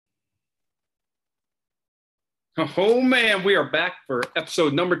Oh man, we are back for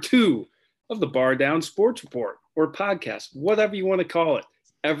episode number 2 of the Bardown Sports Report or podcast, whatever you want to call it.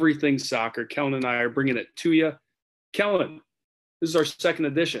 Everything soccer. Kellen and I are bringing it to you. Kellen, this is our second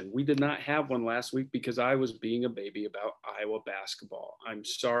edition. We did not have one last week because I was being a baby about Iowa basketball. I'm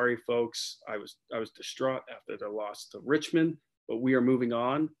sorry, folks. I was distraught after their loss to Richmond, but we are moving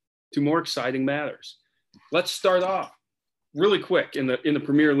on to more exciting matters. Let's start off really quick in the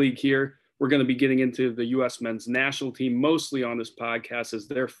Premier League here. We're going to be getting into the U.S. men's national team mostly on this podcast as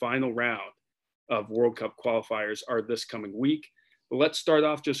their final round of World Cup qualifiers are this coming week. But let's start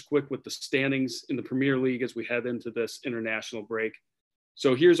off just quick with the standings in the Premier League as we head into this international break.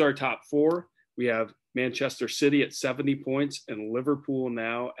 So here's our top 4. We have Manchester City at 70 points and Liverpool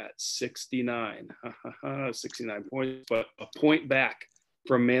now at 69. 69 points, but a point back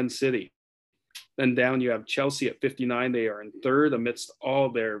from Man City. Then down you have Chelsea at 59. They are in third amidst all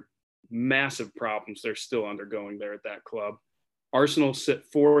their massive problems they're still undergoing there at that club. Arsenal sit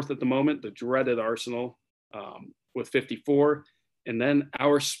fourth at the moment, the dreaded Arsenal with 54. And then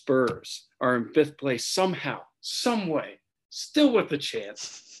our Spurs are in fifth place somehow, some way, still with a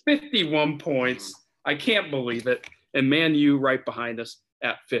chance. 51 points. I can't believe it. And Man U right behind us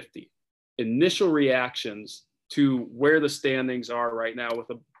at 50. Initial reactions to where the standings are right now with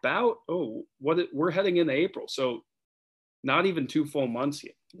about, we're heading into April. So not even 2 full months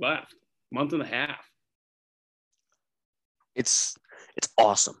yet left. Month and a half. It's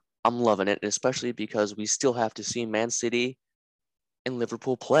awesome. I'm loving it, especially because we still have to see Man City and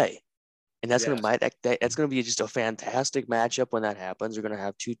Liverpool play, and that's gonna be just a fantastic matchup when that happens. We're gonna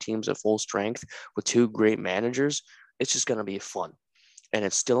have 2 teams at full strength with 2 great managers. It's just gonna be fun, and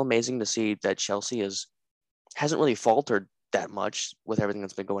it's still amazing to see that Chelsea hasn't really faltered that much with everything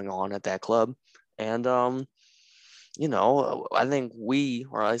that's been going on at that club, and I think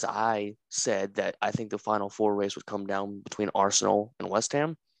or at least I said that I think the Final Four race would come down between Arsenal and West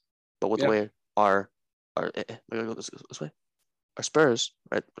Ham. But with the way our Spurs,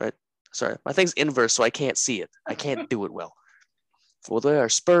 right? Sorry, my thing's inverse, so I can't see it. I can't do it well. With the way our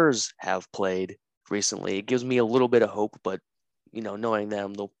Spurs have played recently, it gives me a little bit of hope, but, knowing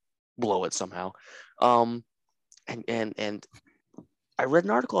them, they'll blow it somehow. And I read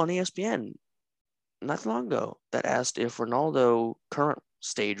an article on ESPN not long ago that asked if current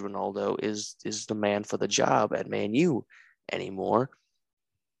stage Ronaldo is the man for the job at Man U anymore.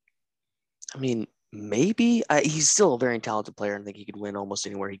 I mean, maybe he's still a very talented player and I think he could win almost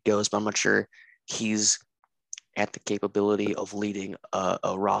anywhere he goes, but I'm not sure he's at the capability of leading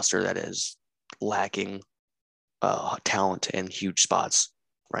a roster that is lacking talent in huge spots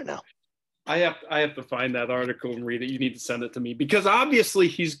right now. I have to find that article and read it. You need to send it to me because obviously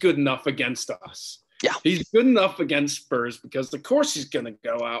he's good enough against us. Yeah. He's good enough against Spurs because of course he's going to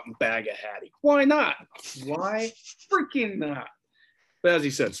go out and bag a hattie. Why not? Why freaking not? But as he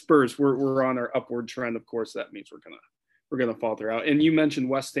said, Spurs, we're on our upward trend. Of course, that means we're gonna falter out. And you mentioned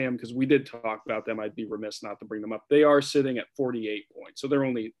West Ham because we did talk about them. I'd be remiss not to bring them up. They are sitting at 48 points, so they're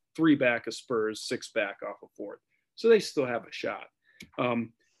only 3 back of Spurs, 6 back off of 4th. So they still have a shot.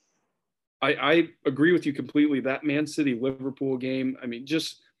 I agree with you completely. That Man City Liverpool game. I mean,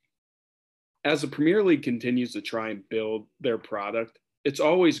 just as the Premier League continues to try and build their product, it's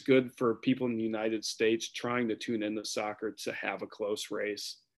always good for people in the United States trying to tune into soccer to have a close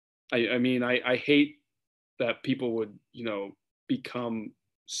race. I hate that people would, become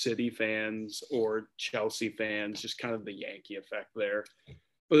City fans or Chelsea fans, just kind of the Yankee effect there.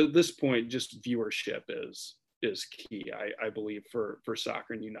 But at this point, just viewership is key, I believe, for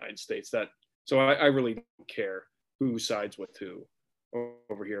soccer in the United States. So I really don't care who sides with who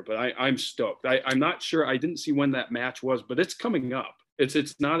over here, but I'm stoked. I'm not sure. I didn't see when that match was, but it's coming up.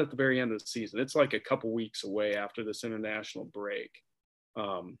 It's not at the very end of the season. It's like a couple weeks away after this international break.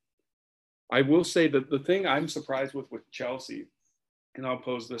 I will say that the thing I'm surprised with Chelsea, and I'll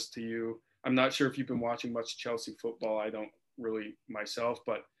pose this to you. I'm not sure if you've been watching much Chelsea football. I don't really myself,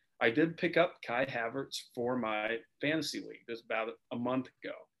 but I did pick up Kai Havertz for my fantasy league. This about a month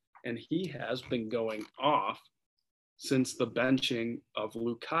ago, and he has been going off since the benching of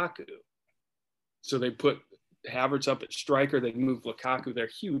Lukaku. So they put Havertz up at striker. They moved Lukaku. They're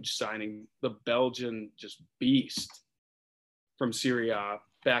huge signing. The Belgian just beast from Serie A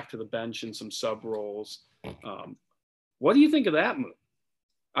back to the bench in some sub roles. What do you think of that move?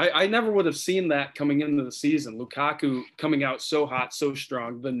 I never would have seen that coming into the season. Lukaku coming out so hot, so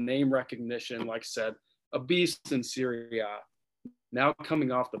strong, the name recognition, like I said, a beast in Serie A. Now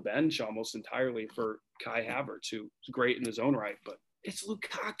coming off the bench almost entirely for Kai Havertz, who's great in his own right, but it's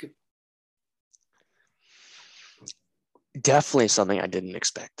Lukaku. Definitely something I didn't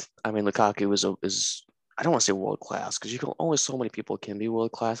expect. I mean, Lukaku is I don't want to say world class because only so many people can be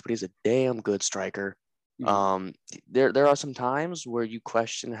world class, but he's a damn good striker. There are some times where you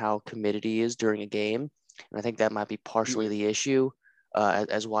question how committed he is during a game, and I think that might be partially the issue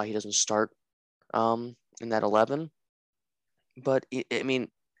as why he doesn't start in that 11. But I mean,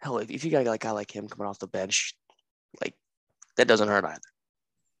 hell, if you got a guy like him coming off the bench, like that doesn't hurt either.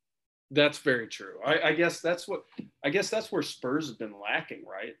 That's very true. I guess that's where Spurs have been lacking,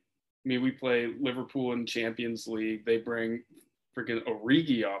 right? I mean, we play Liverpool in Champions League. They bring freaking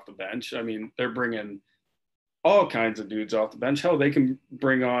Origi off the bench. I mean, they're bringing all kinds of dudes off the bench. Hell, they can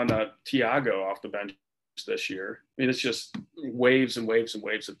bring on Thiago off the bench this year. I mean, it's just waves and waves and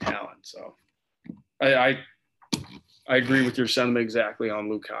waves of talent. So I agree with your sentiment exactly on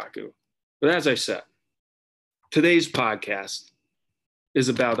Lukaku. But as I said, today's podcast is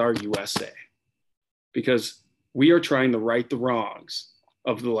about our USA because we are trying to right the wrongs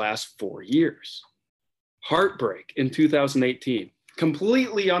of the last 4 years. Heartbreak in 2018,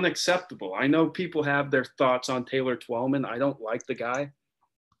 completely unacceptable. I know people have their thoughts on Taylor Twellman. I don't like the guy,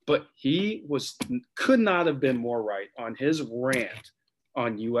 but he could not have been more right on his rant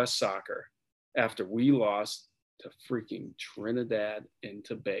on U.S. soccer after we lost to freaking Trinidad and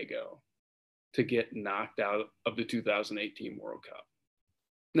Tobago to get knocked out of the 2018 World Cup.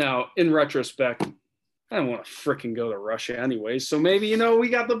 Now, in retrospect, I don't want to freaking go to Russia anyways, so maybe, we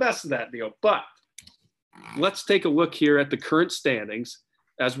got the best of that deal. But let's take a look here at the current standings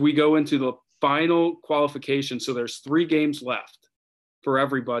as we go into the final qualification. So there's 3 games left for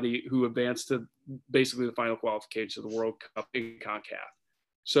everybody who advanced to basically the final qualification of the World Cup in CONCACAF.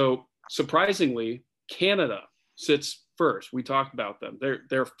 So surprisingly, Canada sits first. We talked about them.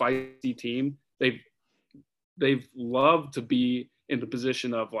 They're a feisty team. They've loved to be in the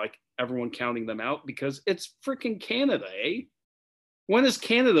position of like everyone counting them out because it's freaking Canada, eh? When has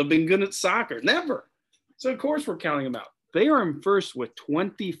Canada been good at soccer? Never. So of course we're counting them out. They are in first with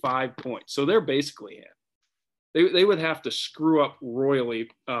 25 points. So they're basically in. They would have to screw up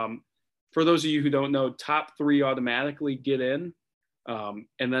royally. For those of you who don't know, top 3 automatically get in. And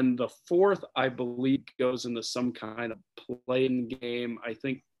then the 4th, I believe, goes into some kind of playing game. I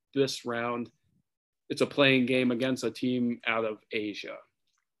think this round, it's a playing game against a team out of Asia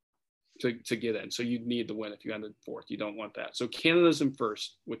to get in. So you'd need to win if you ended 4th. You don't want that. So Canada's in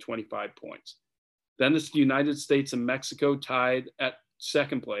first with 25 points. Then it's the United States and Mexico tied at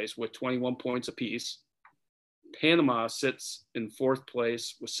 2nd place with 21 points apiece. Panama sits in 4th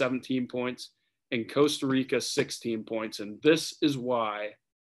place with 17 points and Costa Rica 16 points. And this is why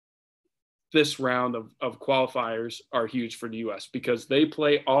this round of qualifiers are huge for the U.S. because they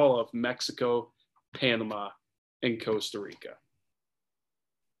play all of Mexico, Panama, and Costa Rica.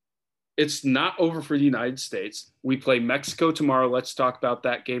 It's not over for the United States. We play Mexico tomorrow. Let's talk about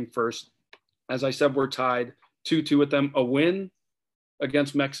that game first. As I said, we're tied 2-2 with them. A win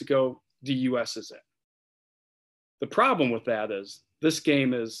against Mexico, the U.S. is in. The problem with that is this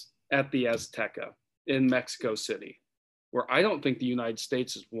game is at the Azteca in Mexico City, where I don't think the United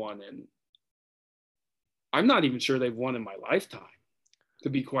States has won in. I'm not even sure they've won in my lifetime, to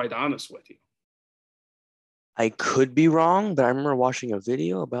be quite honest with you. I could be wrong, but I remember watching a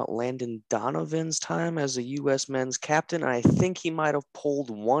video about Landon Donovan's time as a U.S. men's captain, and I think he might have pulled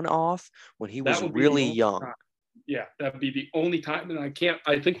one off when he was really young. Time. Yeah, that'd be the only time. And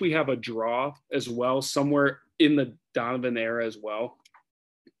I think we have a draw as well somewhere in the Donovan era as well.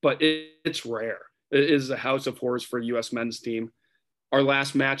 But it's rare. It is a house of horrors for U.S. men's team. Our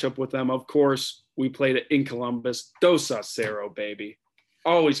last matchup with them, of course, we played it in Columbus. Dos a cero, baby.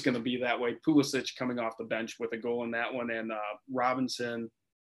 Always going to be that way. Pulisic coming off the bench with a goal in that one, and Robinson,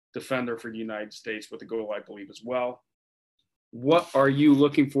 defender for the United States, with a goal, I believe, as well. What are you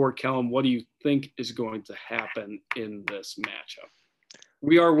looking for, Kellen? What do you think is going to happen in this matchup?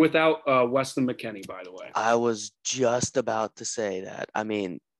 We are without Weston McKennie, by the way. I was just about to say that. I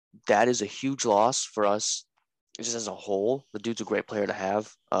mean, that is a huge loss for us just as a whole. The dude's a great player to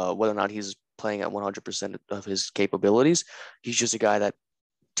have. Whether or not he's playing at 100% of his capabilities, he's just a guy that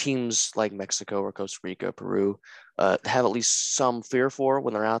teams like Mexico or Costa Rica, Peru, have at least some fear for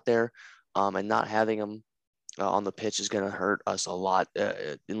when they're out there, and not having him on the pitch is going to hurt us a lot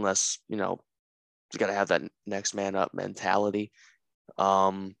unless, you got to have that next man up mentality.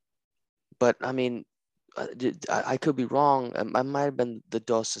 But I mean, I could be wrong. I might have been the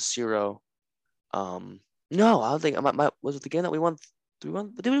Dos a Cero. No, I don't think was it the game that we won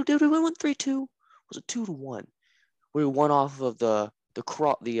 3-1? Did we win 3-2? Was it 2-1? We won off of the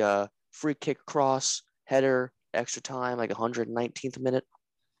free kick cross header extra time, like 119th minute.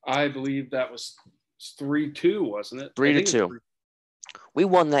 I believe that was 3-2, wasn't it? 3-2. We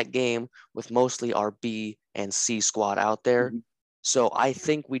won that game with mostly our B and C squad out there. Mm-hmm. So I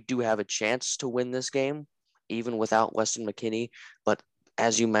think we do have a chance to win this game, even without Weston McKinney. But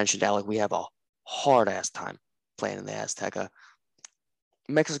as you mentioned, Alec, we have a hard-ass time playing in the Azteca.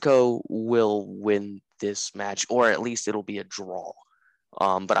 Mexico will win this match, or at least it'll be a draw.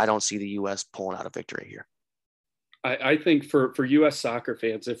 But I don't see the U.S. pulling out a victory here. I think for U.S. soccer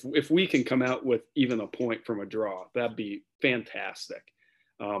fans, if we can come out with even a point from a draw, that'd be fantastic.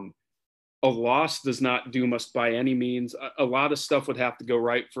 A loss does not doom us by any means. A lot of stuff would have to go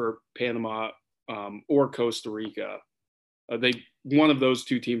right for Panama or Costa Rica. One of those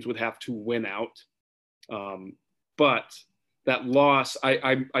two teams would have to win out. But that loss,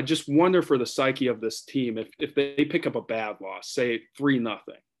 I just wonder for the psyche of this team if they pick up a bad loss, say 3-0,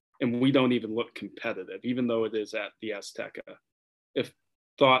 and we don't even look competitive, even though it is at the Azteca. If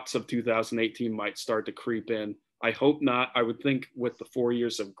thoughts of 2018 might start to creep in, I hope not. I would think with the 4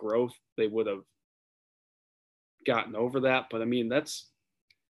 years of growth, they would have gotten over that. But I mean, that's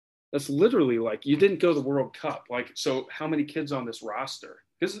literally like you didn't go to the World Cup. Like, so how many kids on this roster?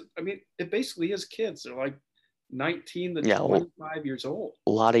 Because I mean, it basically is kids. They're like 19 to 25 years old.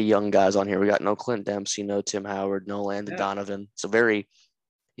 A lot of young guys on here. We got no Clint Dempsey, no Tim Howard, no Landon Donovan. It's a very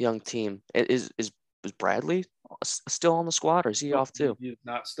young team. Is Bradley still on the squad, or is he off too? He's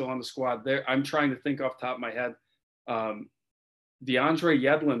not still on the squad. There, I'm trying to think off the top of my head. DeAndre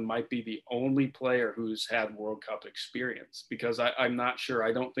Yedlin might be the only player who's had World Cup experience, because I'm not sure.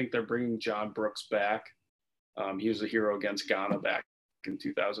 I don't think they're bringing John Brooks back. He was a hero against Ghana back in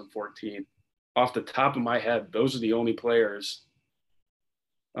 2014. Off the top of my head, those are the only players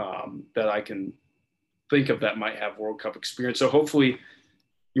that I can think of that might have World Cup experience. So hopefully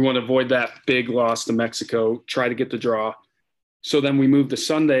you want to avoid that big loss to Mexico, try to get the draw. So then we move to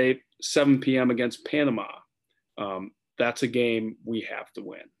Sunday, 7 p.m. against Panama. That's a game we have to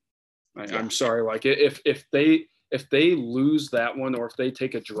win. I'm sorry. Like if they lose that one, or if they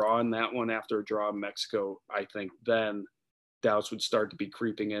take a draw in that one after a draw in Mexico, I think then doubts would start to be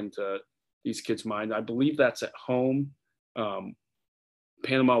creeping into these kids' mind. I believe that's at home.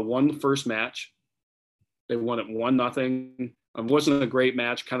 Panama won the first match. They won it 1-0. It wasn't a great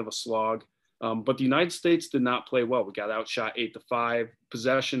match, kind of a slog. But the United States did not play well. We got outshot 8-5.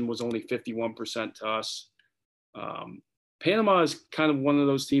 Possession was only 51% to us. Panama is kind of one of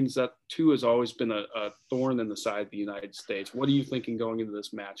those teams that, too, has always been a thorn in the side of the United States. What are you thinking going into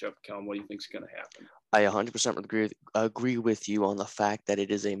this matchup, Kellen? What do you think is going to happen? I 100% agree with you on the fact that it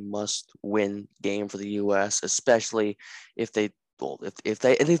is a must-win game for the U.S., especially if they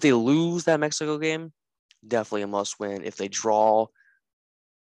lose that Mexico game. Definitely a must-win. If they draw,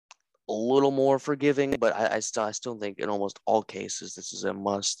 a little more forgiving, but I still think in almost all cases this is a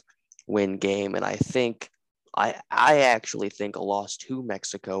must-win game, and I actually think a loss to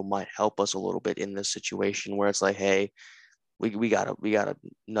Mexico might help us a little bit in this situation where it's like, hey, we gotta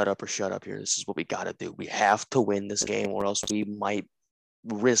nut up or shut up here. This is what we gotta do. We have to win this game, or else we might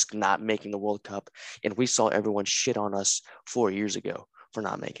risk not making the World Cup. And we saw everyone shit on us 4 years ago for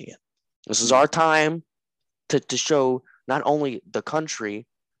not making it. This is our time to show not only the country,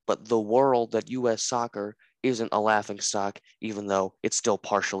 but the world that U.S. soccer isn't a laughingstock, even though it still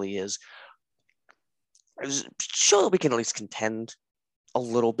partially is. Show that we can at least contend a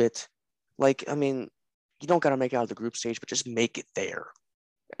little bit. Like, I mean, you don't got to make it out of the group stage, but just make it there,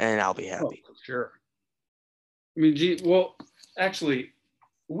 and I'll be happy. Oh, sure. I mean, well, actually,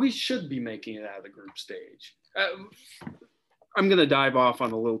 we should be making it out of the group stage. I'm going to dive off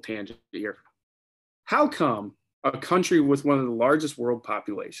on a little tangent here. How come a country with one of the largest world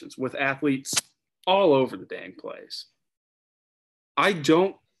populations, with athletes all over the dang place, I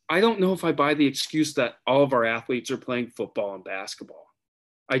don't know if I buy the excuse that all of our athletes are playing football and basketball.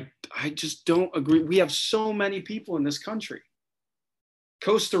 I just don't agree. We have so many people in this country.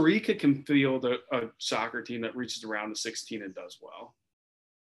 Costa Rica can field a soccer team that reaches around the 16 and does well.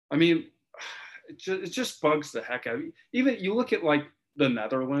 I mean, it just bugs the heck out of me. Even you look at like the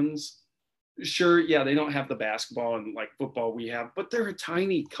Netherlands. Sure, yeah, they don't have the basketball and like football we have, but they're a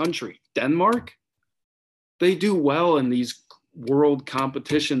tiny country. Denmark, they do well in these world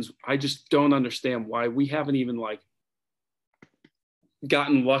competitions. I just don't understand why we haven't even like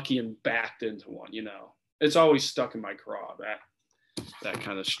gotten lucky and backed into one. You know, it's always stuck in my craw, that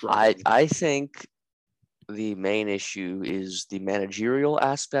kind of struggle. I think the main issue is the managerial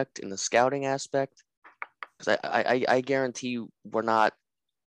aspect and the scouting aspect, because I guarantee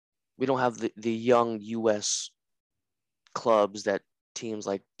we don't have the young U.S. clubs that teams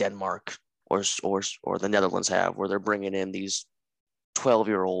like Denmark or the Netherlands have, where they're bringing in these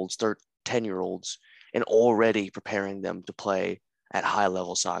 12-year-olds, 10-year-olds, and already preparing them to play at high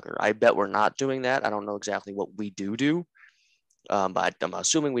level soccer. I bet we're not doing that. I don't know exactly what we do, but I'm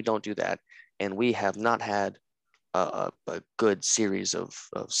assuming we don't do that. And we have not had a good series of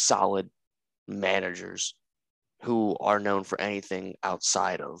solid managers who are known for anything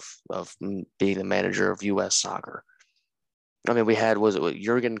outside of being the manager of U.S. soccer. I mean, was it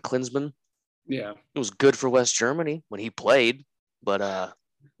Jurgen Klinsmann? Yeah. It was good for West Germany when he played, but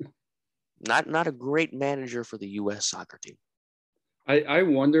not a great manager for the U.S. soccer team. I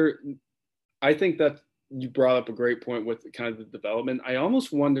wonder, I think that you brought up a great point with kind of the development. I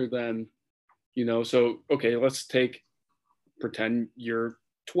almost wonder then, so, okay, let's pretend you're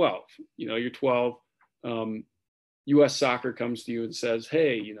 12, you're 12. U.S. soccer comes to you and says,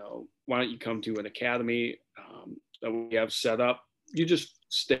 hey, why don't you come to an academy that we have set up? You just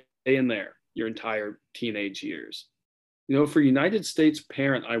stay in there your entire teenage years. For United States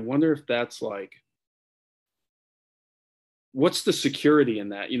parent, I wonder if that's like, what's the security in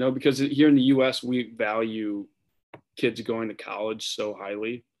that? Because here in the U.S., we value kids going to college so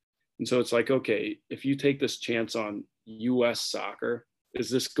highly. And so it's like, okay, if you take this chance on U.S. soccer, is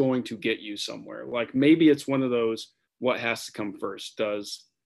this going to get you somewhere? Like maybe it's one of those, what has to come first? Does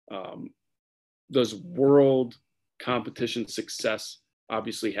world competition success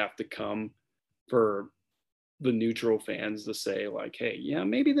obviously have to come for the neutral fans to say like, hey, yeah,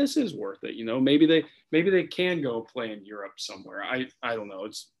 maybe this is worth it. Maybe they can go play in Europe somewhere. I don't know.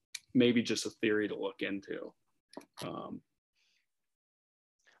 It's maybe just a theory to look into.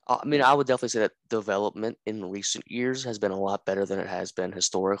 I would definitely say that development in recent years has been a lot better than it has been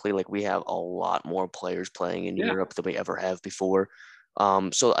historically. Like we have a lot more players playing in Europe than we ever have before.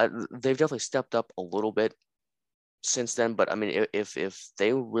 So they've definitely stepped up a little bit since then. But I mean, if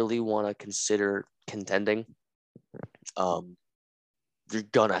they really want to consider contending, you're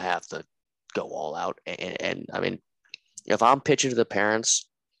gonna have to go all out. And I mean, if I'm pitching to the parents,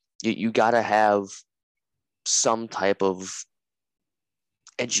 you gotta have some type of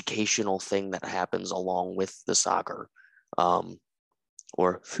educational thing that happens along with the soccer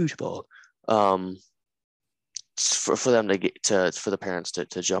or football for them to get for the parents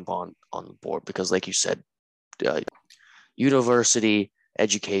to jump on the board, because like you said, university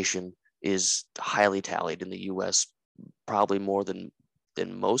education is highly tallied in the US, probably more than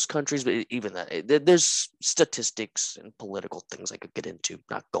most countries, but even that there's statistics and political things I could get into,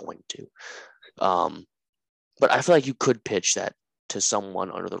 not going to, but I feel like you could pitch that to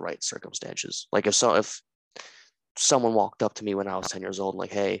someone under the right circumstances. Like if someone walked up to me when I was 10 years old and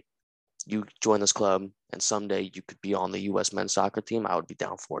like, hey, you join this club and someday you could be on the U.S. men's soccer team, I would be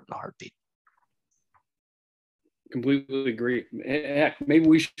down for it in a heartbeat. Completely agree. Heck, maybe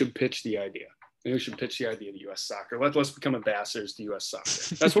we should pitch the idea. Maybe we should pitch the idea to U.S. soccer. Let's become ambassadors to U.S.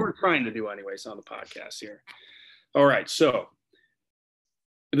 soccer. That's what we're trying to do anyways on the podcast here. All right. So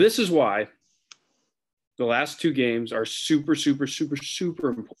this is why the last two games are super, super, super, super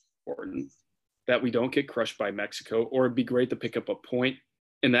important, that we don't get crushed by Mexico, or it'd be great to pick up a point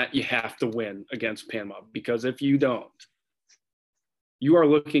and that you have to win against Panama, because if you don't, you are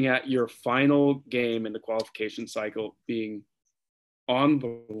looking at your final game in the qualification cycle being on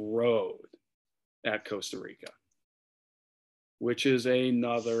the road at Costa Rica, which is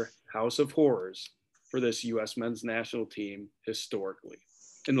another house of horrors for this U.S. men's national team historically.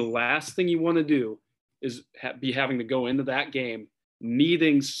 And the last thing you want to do is be having to go into that game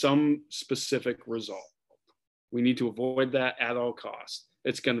needing some specific result. We need to avoid that at all costs.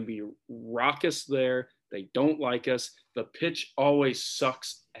 It's going to be raucous there. They don't like us. The pitch always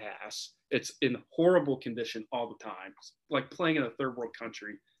sucks ass. It's in horrible condition all the time. It's like playing in a third world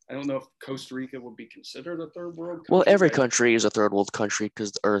country. I don't know if Costa Rica would be considered a third world country. Well, every country is a third world country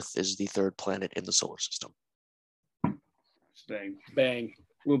because the Earth is the third planet in the solar system. Bang.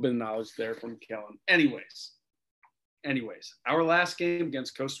 A little bit of knowledge there from Kellen. Anyways, our last game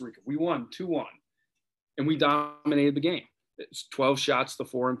against Costa Rica, we won 2-1, and we dominated the game. It's 12 shots to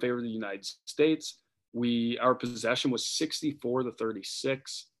 4 in favor of the United States. Our possession was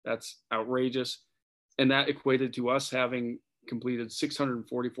 64-36. That's outrageous. And that equated to us having completed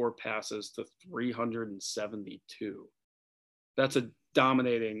 644 passes to 372. That's a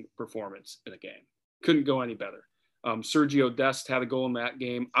dominating performance in a game. Couldn't go any better. Sergio Dest had a goal in that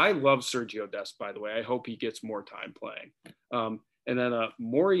game. I love Sergio Dest, by the way. I hope he gets more time playing. And then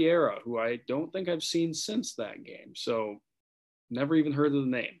Moriera, who I don't think I've seen since that game. So never even heard of the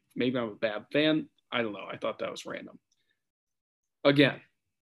name. Maybe I'm a bad fan. I don't know. I thought that was random. Again,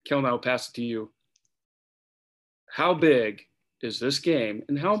 Kellen, I'll pass it to you. How big is this game,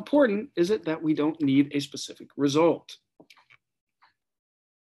 and how important is it that we don't need a specific result?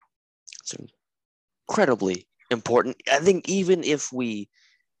 It's incredibly important. I think even if we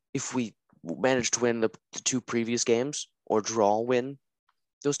manage to win the 2 previous games or win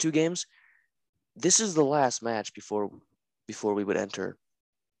those 2 games, this is the last match before we would enter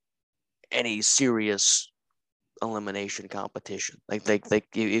any serious elimination competition. Like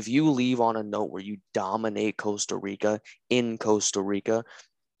if you leave on a note where you dominate Costa Rica in Costa Rica,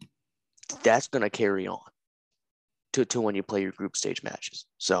 that's going to carry on to when you play your group stage matches.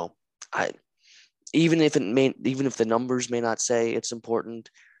 So even if the numbers may not say it's important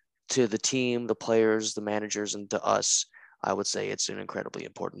to the team, the players, the managers, and to us, I would say it's an incredibly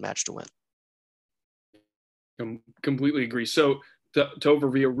important match to win. Completely agree. So to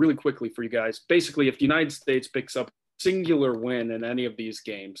overview really quickly for you guys, basically, if the United States picks up a singular win in any of these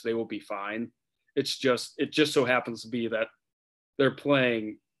games, they will be fine. It just so happens to be that they're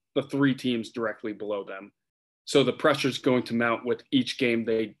playing the 3 teams directly below them. So the pressure is going to mount with each game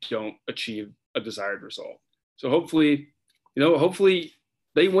they don't achieve a desired result. So hopefully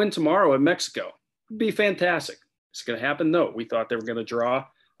they win tomorrow in Mexico. It'd be fantastic. It's going to happen? No, we thought they were going to draw.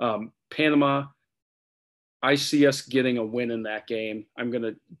 Panama, I see us getting a win in that game. I'm going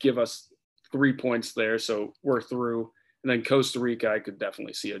to give us 3 points there, so we're through. And then Costa Rica, I could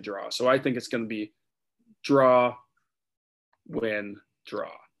definitely see a draw. So I think it's going to be draw, win, draw.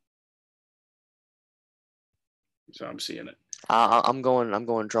 So I'm seeing it. I'm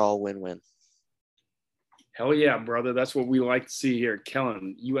going draw, win. Hell yeah, brother. That's what we like to see here.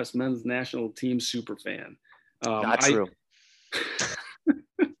 Kellen, U.S. men's national team super fan. Not true.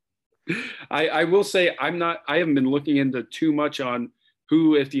 I will say I haven't been looking into too much on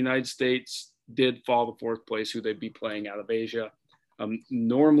who, if the United States did fall to 4th place, who they'd be playing out of Asia.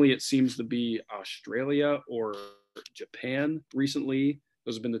 Normally it seems to be Australia or Japan recently.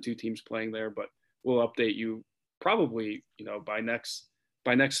 Those have been the 2 teams playing there, but we'll update you probably, by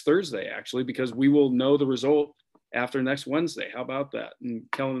next Thursday, actually, because we will know the result after next Wednesday. How about that? And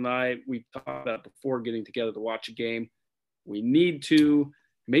Kellen and I, we talked about before getting together to watch a game. We need to.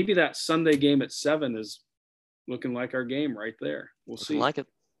 Maybe that Sunday game at 7 is looking like our game right there. We'll see. Like it.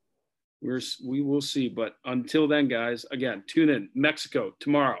 We will see. But until then, guys, again, tune in. Mexico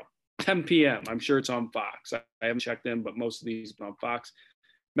tomorrow, 10 p.m. I'm sure it's on Fox. I haven't checked in, but most of these are on Fox.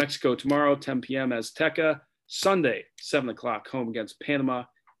 Mexico tomorrow, 10 p.m. Azteca. Sunday, 7 o'clock, home against Panama.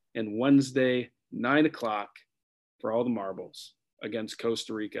 And Wednesday, 9 o'clock for all the marbles against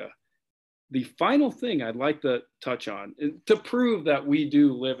Costa Rica. The final thing I'd like to touch on is to prove that we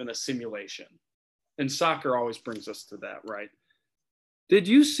do live in a simulation. And soccer always brings us to that, right? Did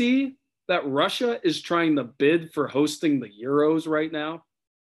you see that Russia is trying to bid for hosting the Euros right now?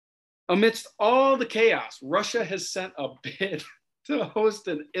 Amidst all the chaos, Russia has sent a bid to host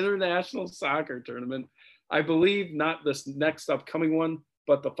an international soccer tournament. I believe not this next upcoming one,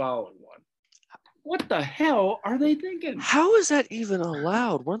 but the following one. What the hell are they thinking? How is that even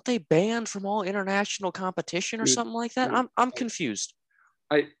allowed? Weren't they banned from all international competition or something like that? I'm confused.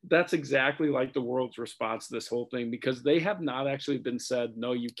 That's exactly like the world's response to this whole thing, because they have not actually been said,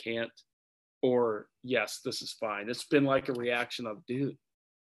 no, you can't, or yes, this is fine. It's been like a reaction of, dude,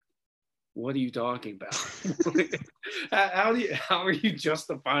 what are you talking about? How are you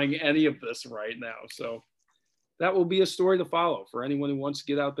justifying any of this right now? So that will be a story to follow for anyone who wants to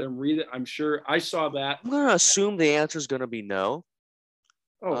get out there and read it. I'm sure I saw that. I'm going to assume the answer is going to be no.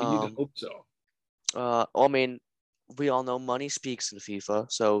 Oh, you'd hope so. I mean, we all know money speaks in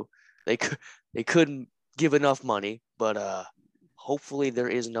FIFA, so they couldn't give enough money, but hopefully there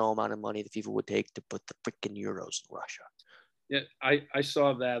is no amount of money the FIFA would take to put the freaking Euros in Russia. Yeah, I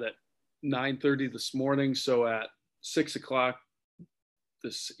saw that at 9:30 this morning, so at 6 o'clock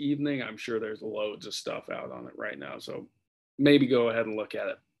this evening, I'm sure there's loads of stuff out on it right now, so maybe go ahead and look at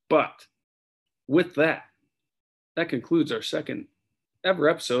it. But with that concludes our second ever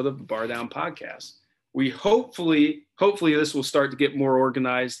episode of the Bardown podcast. We hopefully this will start to get more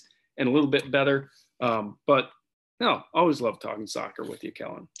organized and a little bit better. But no, always love talking soccer with you,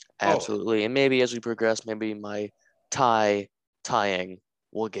 Kellen. Absolutely. And maybe as we progress, maybe my tying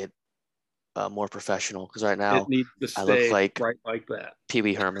will get more professional, because right now it needs to stay I look like right like that. Pee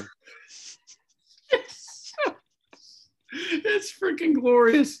Wee Herman. It's freaking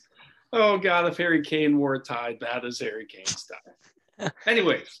glorious. Oh God, if Harry Kane wore a tie, that is Harry Kane's tie.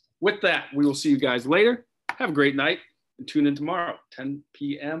 Anyways, with that, we will see you guys later. Have a great night and tune in tomorrow, 10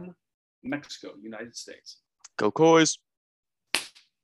 p.m. Mexico, United States. Go Coys.